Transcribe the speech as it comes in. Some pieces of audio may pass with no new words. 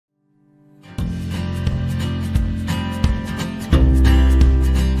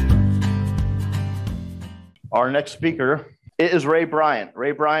Our next speaker is Ray Bryant.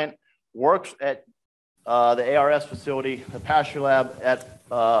 Ray Bryant works at the ARS facility, the pasture lab at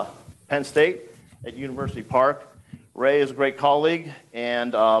Penn State at University Park. Ray is a great colleague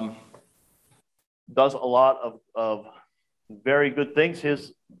and does a lot of very good things.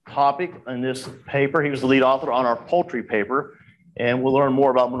 His topic in this paper, he was the lead author on our poultry paper, and we'll learn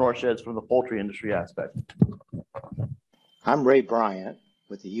more about manure sheds from the poultry industry aspect. I'm Ray Bryant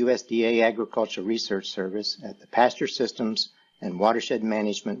with the USDA Agricultural Research Service at the Pasture Systems and Watershed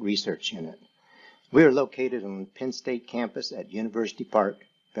Management Research Unit. We are located on the Penn State campus at University Park,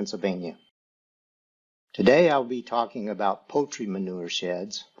 Pennsylvania. Today I'll be talking about poultry manure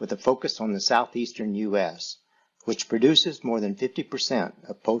sheds with a focus on the southeastern U.S., which produces more than 50%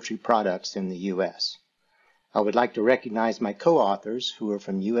 of poultry products in the U.S. I would like to recognize my co-authors who are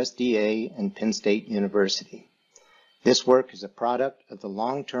from USDA and Penn State University. This work is a product of the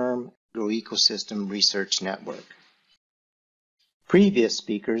Long-Term Agroecosystem Research Network. Previous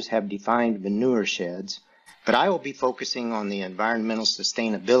speakers have defined manure sheds, but I will be focusing on the environmental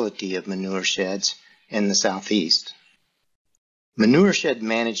sustainability of manure sheds in the Southeast. Manure shed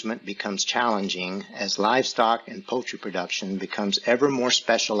management becomes challenging as livestock and poultry production becomes ever more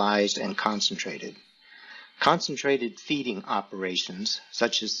specialized and concentrated. Concentrated feeding operations,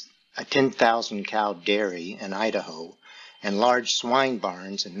 such as a 10,000 cow dairy in Idaho and large swine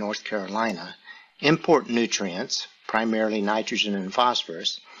barns in North Carolina, import nutrients, primarily nitrogen and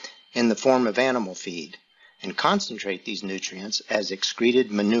phosphorus, in the form of animal feed and concentrate these nutrients as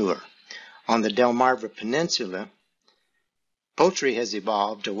excreted manure. On the Delmarva Peninsula, poultry has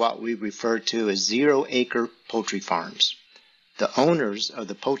evolved to what we refer to as zero-acre poultry farms. The owners of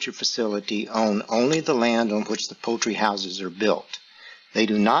the poultry facility own only the land on which the poultry houses are built. They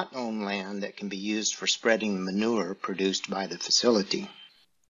do not own land that can be used for spreading the manure produced by the facility.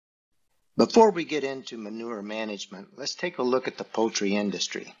 Before we get into manure management, let's take a look at the poultry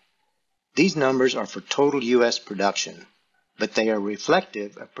industry. These numbers are for total U.S. production, but they are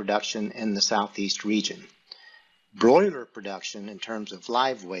reflective of production in the Southeast region. Broiler production in terms of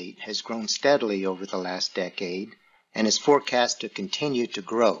live weight has grown steadily over the last decade and is forecast to continue to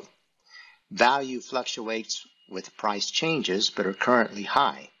grow. Value fluctuates with price changes but are currently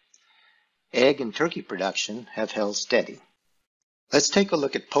high. Egg and turkey production have held steady. Let's take a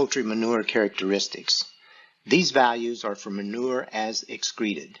look at poultry manure characteristics. These values are for manure as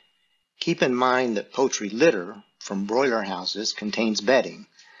excreted. Keep in mind that poultry litter from broiler houses contains bedding,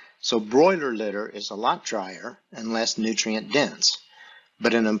 so broiler litter is a lot drier and less nutrient dense.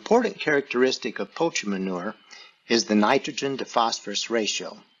 But an important characteristic of poultry manure is the nitrogen to phosphorus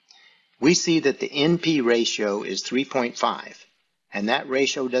ratio. We see that the NP ratio is 3.5, and that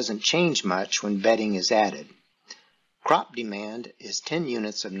ratio doesn't change much when bedding is added. Crop demand is 10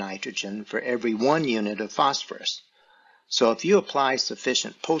 units of nitrogen for every 1 unit of phosphorus. So if you apply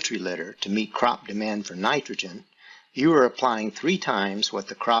sufficient poultry litter to meet crop demand for nitrogen, you are applying 3 times what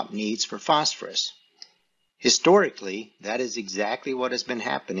the crop needs for phosphorus. Historically, that is exactly what has been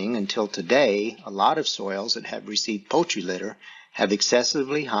happening until today. A lot of soils that have received poultry litter have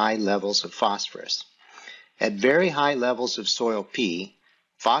excessively high levels of phosphorus. At very high levels of soil P,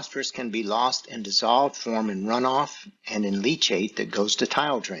 phosphorus can be lost in dissolved form in runoff and in leachate that goes to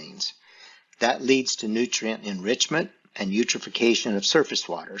tile drains. That leads to nutrient enrichment and eutrophication of surface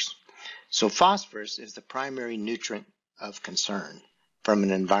waters. So phosphorus is the primary nutrient of concern from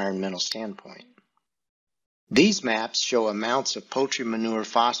an environmental standpoint. These maps show amounts of poultry manure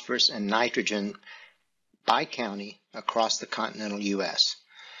phosphorus and nitrogen by county across the continental U.S.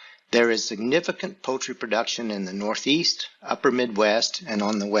 There is significant poultry production in the Northeast, Upper Midwest, and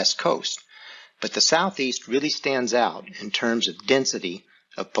on the West Coast, but the Southeast really stands out in terms of density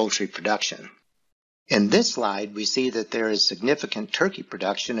of poultry production. In this slide, we see that there is significant turkey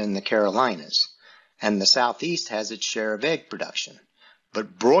production in the Carolinas, and the Southeast has its share of egg production,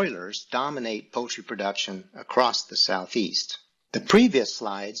 but broilers dominate poultry production across the Southeast. The previous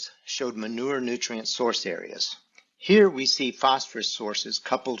slides showed manure nutrient source areas. Here we see phosphorus sources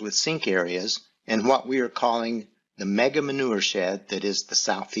coupled with sink areas in what we are calling the mega-manureshed that is the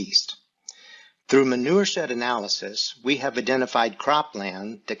Southeast. Through manure shed analysis, we have identified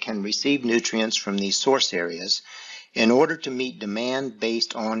cropland that can receive nutrients from these source areas in order to meet demand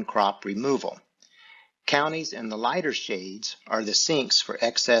based on crop removal. Counties in the lighter shades are the sinks for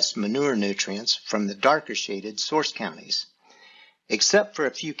excess manure nutrients from the darker shaded source counties. Except for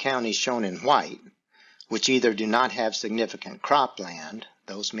a few counties shown in white, which either do not have significant cropland,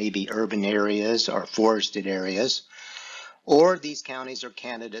 those may be urban areas or forested areas, or these counties are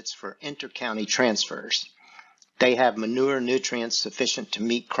candidates for inter-county transfers. They have manure nutrients sufficient to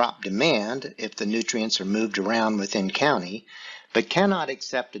meet crop demand if the nutrients are moved around within county, but cannot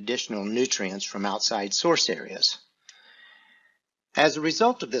accept additional nutrients from outside source areas. As a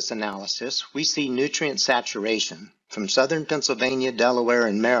result of this analysis, we see nutrient saturation from southern Pennsylvania, Delaware,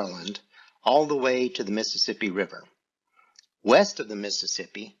 and Maryland all the way to the Mississippi River. West of the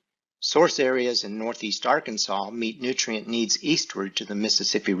Mississippi, source areas in northeast Arkansas meet nutrient needs eastward to the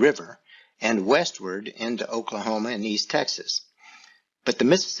Mississippi River and westward into Oklahoma and East Texas. But the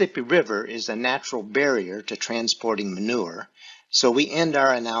Mississippi River is a natural barrier to transporting manure, so we end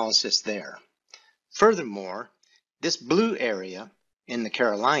our analysis there. Furthermore, this blue area in the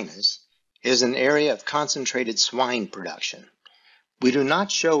Carolinas is an area of concentrated swine production. We do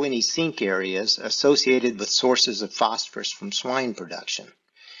not show any sink areas associated with sources of phosphorus from swine production.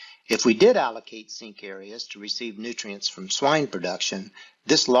 If we did allocate sink areas to receive nutrients from swine production,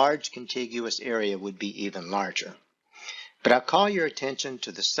 this large contiguous area would be even larger. But I'll call your attention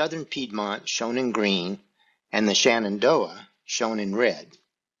to the southern Piedmont, shown in green, and the Shenandoah, shown in red.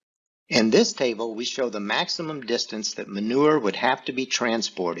 In this table, we show the maximum distance that manure would have to be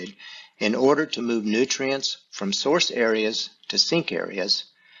transported in order to move nutrients from source areas to sink areas,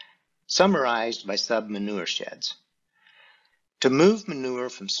 summarized by sub-manure sheds. To move manure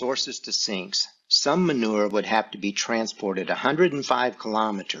from sources to sinks, some manure would have to be transported 105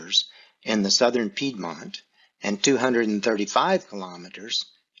 kilometers in the southern Piedmont and 235 kilometers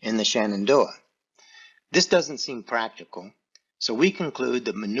in the Shenandoah. This doesn't seem practical, so we conclude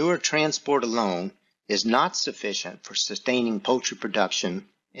that manure transport alone is not sufficient for sustaining poultry production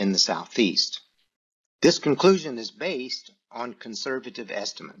in the Southeast. This conclusion is based on conservative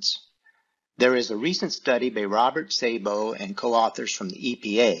estimates. There is a recent study by Robert Sabo and co-authors from the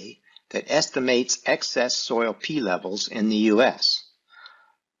EPA that estimates excess soil P levels in the U.S.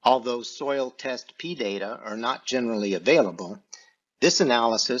 Although soil test P data are not generally available, this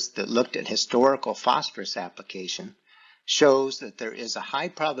analysis that looked at historical phosphorus application shows that there is a high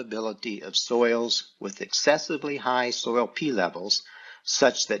probability of soils with excessively high soil P levels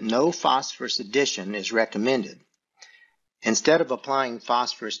such that no phosphorus addition is recommended. Instead of applying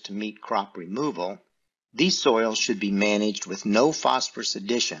phosphorus to meet crop removal, these soils should be managed with no phosphorus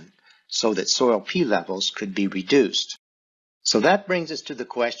addition so that soil P levels could be reduced. So that brings us to the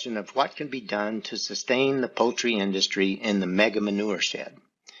question of what can be done to sustain the poultry industry in the mega-manure shed.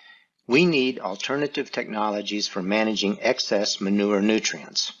 We need alternative technologies for managing excess manure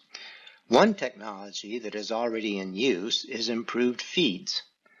nutrients. One technology that is already in use is improved feeds.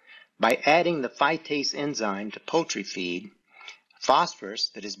 By adding the phytase enzyme to poultry feed, phosphorus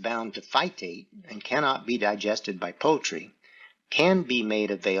that is bound to phytate and cannot be digested by poultry can be made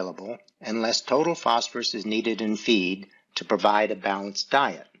available unless total phosphorus is needed in feed to provide a balanced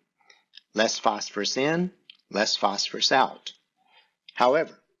diet. Less phosphorus in, less phosphorus out.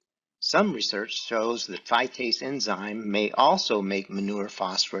 However, some research shows that phytase enzyme may also make manure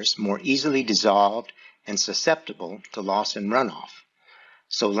phosphorus more easily dissolved and susceptible to loss and runoff.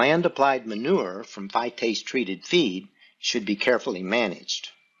 So land-applied manure from phytase-treated feed should be carefully managed.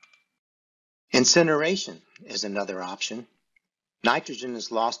 Incineration is another option. Nitrogen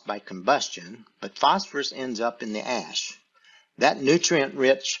is lost by combustion, but phosphorus ends up in the ash. That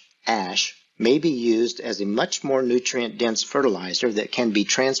nutrient-rich ash may be used as a much more nutrient-dense fertilizer that can be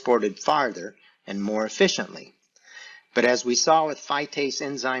transported farther and more efficiently. But as we saw with phytase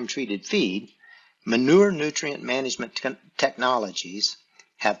enzyme-treated feed, manure nutrient management technologies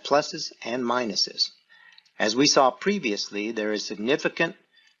have pluses and minuses. As we saw previously, there is significant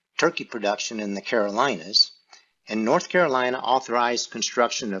turkey production in the Carolinas, and North Carolina authorized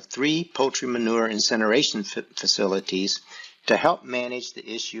construction of 3 poultry manure incineration facilities to help manage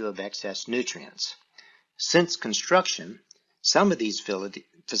the issue of excess nutrients. Since construction, some of these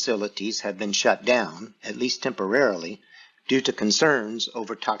facilities have been shut down, at least temporarily, due to concerns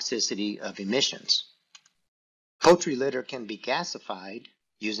over toxicity of emissions. Poultry litter can be gasified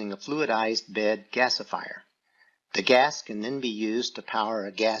using a fluidized bed gasifier. The gas can then be used to power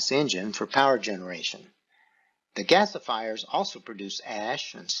a gas engine for power generation. The gasifiers also produce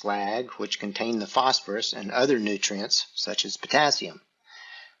ash and slag, which contain the phosphorus and other nutrients, such as potassium.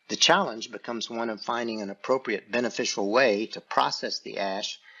 The challenge becomes one of finding an appropriate beneficial way to process the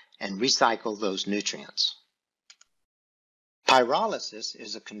ash and recycle those nutrients. Pyrolysis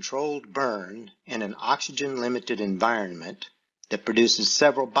is a controlled burn in an oxygen-limited environment that produces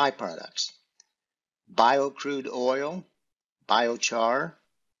several byproducts. Bio-crude oil, biochar,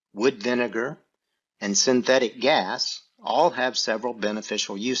 wood vinegar, and synthetic gas all have several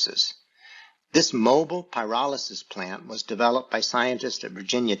beneficial uses. This mobile pyrolysis plant was developed by scientists at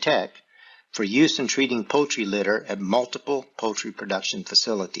Virginia Tech for use in treating poultry litter at multiple poultry production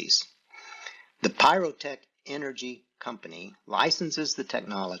facilities. The Pyrotech Energy Company licenses the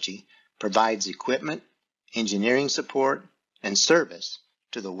technology, provides equipment, engineering support, and service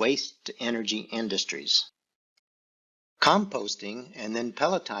to the waste-to-energy industries. Composting and then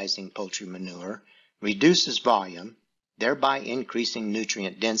pelletizing poultry manure reduces volume, thereby increasing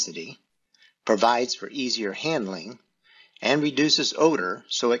nutrient density, provides for easier handling, and reduces odor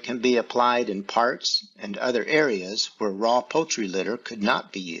so it can be applied in parks and other areas where raw poultry litter could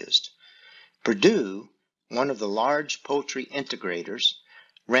not be used. Purdue, one of the large poultry integrators,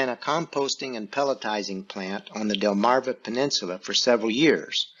 ran a composting and pelletizing plant on the Delmarva Peninsula for several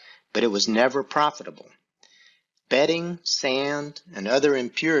years, but it was never profitable. Bedding, sand, and other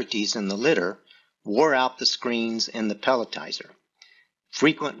impurities in the litter wore out the screens in the pelletizer.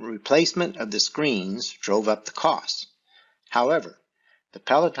 Frequent replacement of the screens drove up the costs. However, the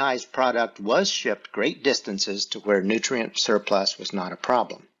pelletized product was shipped great distances to where nutrient surplus was not a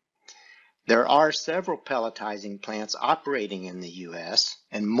problem. There are several pelletizing plants operating in the U.S.,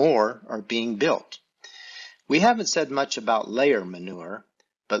 and more are being built. We haven't said much about layer manure,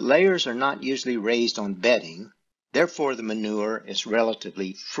 but layers are not usually raised on bedding, therefore the manure is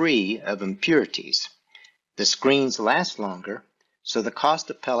relatively free of impurities. The screens last longer, so the cost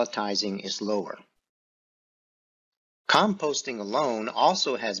of pelletizing is lower. Composting alone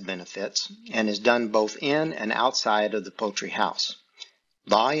also has benefits and is done both in and outside of the poultry house.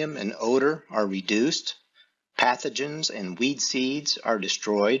 Volume and odor are reduced, pathogens and weed seeds are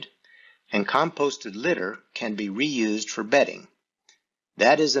destroyed, and composted litter can be reused for bedding.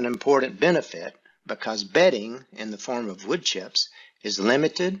 That is an important benefit because bedding in the form of wood chips is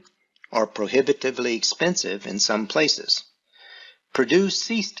limited or prohibitively expensive in some places. Purdue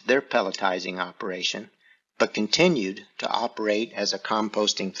ceased their pelletizing operation, but continued to operate as a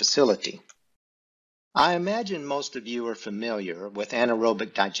composting facility. I imagine most of you are familiar with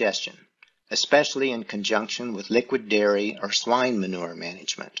anaerobic digestion, especially in conjunction with liquid dairy or swine manure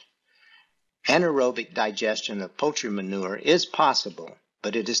management. Anaerobic digestion of poultry manure is possible,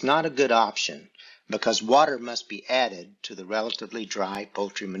 but it is not a good option because water must be added to the relatively dry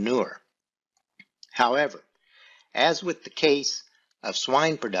poultry manure. However, as with the case of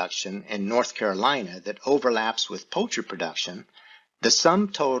swine production in North Carolina that overlaps with poultry production, the sum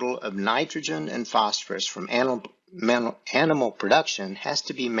total of nitrogen and phosphorus from animal production has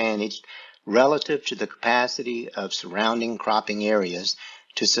to be managed relative to the capacity of surrounding cropping areas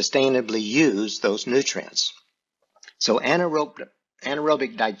to sustainably use those nutrients. So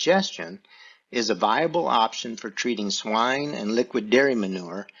anaerobic digestion is a viable option for treating swine and liquid dairy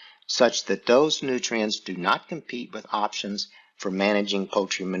manure such that those nutrients do not compete with options for managing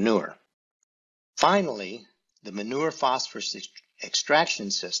poultry manure. Finally, the manure phosphorus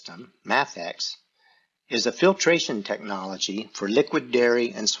extraction system, MAFEX, is a filtration technology for liquid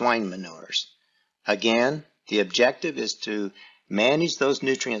dairy and swine manures. Again, the objective is to manage those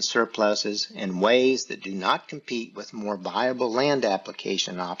nutrient surpluses in ways that do not compete with more viable land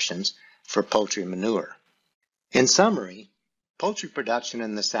application options for poultry manure. In summary, poultry production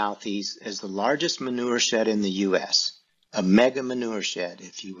in the Southeast is the largest manure shed in the U.S., a mega manure shed,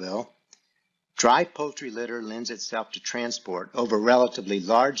 if you will. Dry poultry litter lends itself to transport over relatively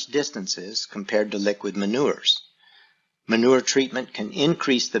large distances compared to liquid manures. Manure treatment can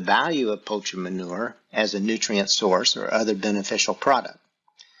increase the value of poultry manure as a nutrient source or other beneficial product.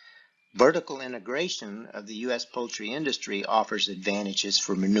 Vertical integration of the U.S. poultry industry offers advantages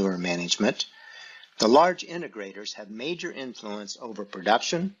for manure management. The large integrators have major influence over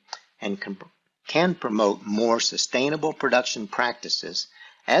production and can promote more sustainable production practices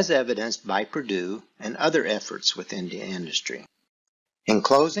as evidenced by Purdue and other efforts within the industry. In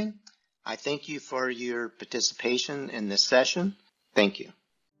closing, I thank you for your participation in this session. Thank you.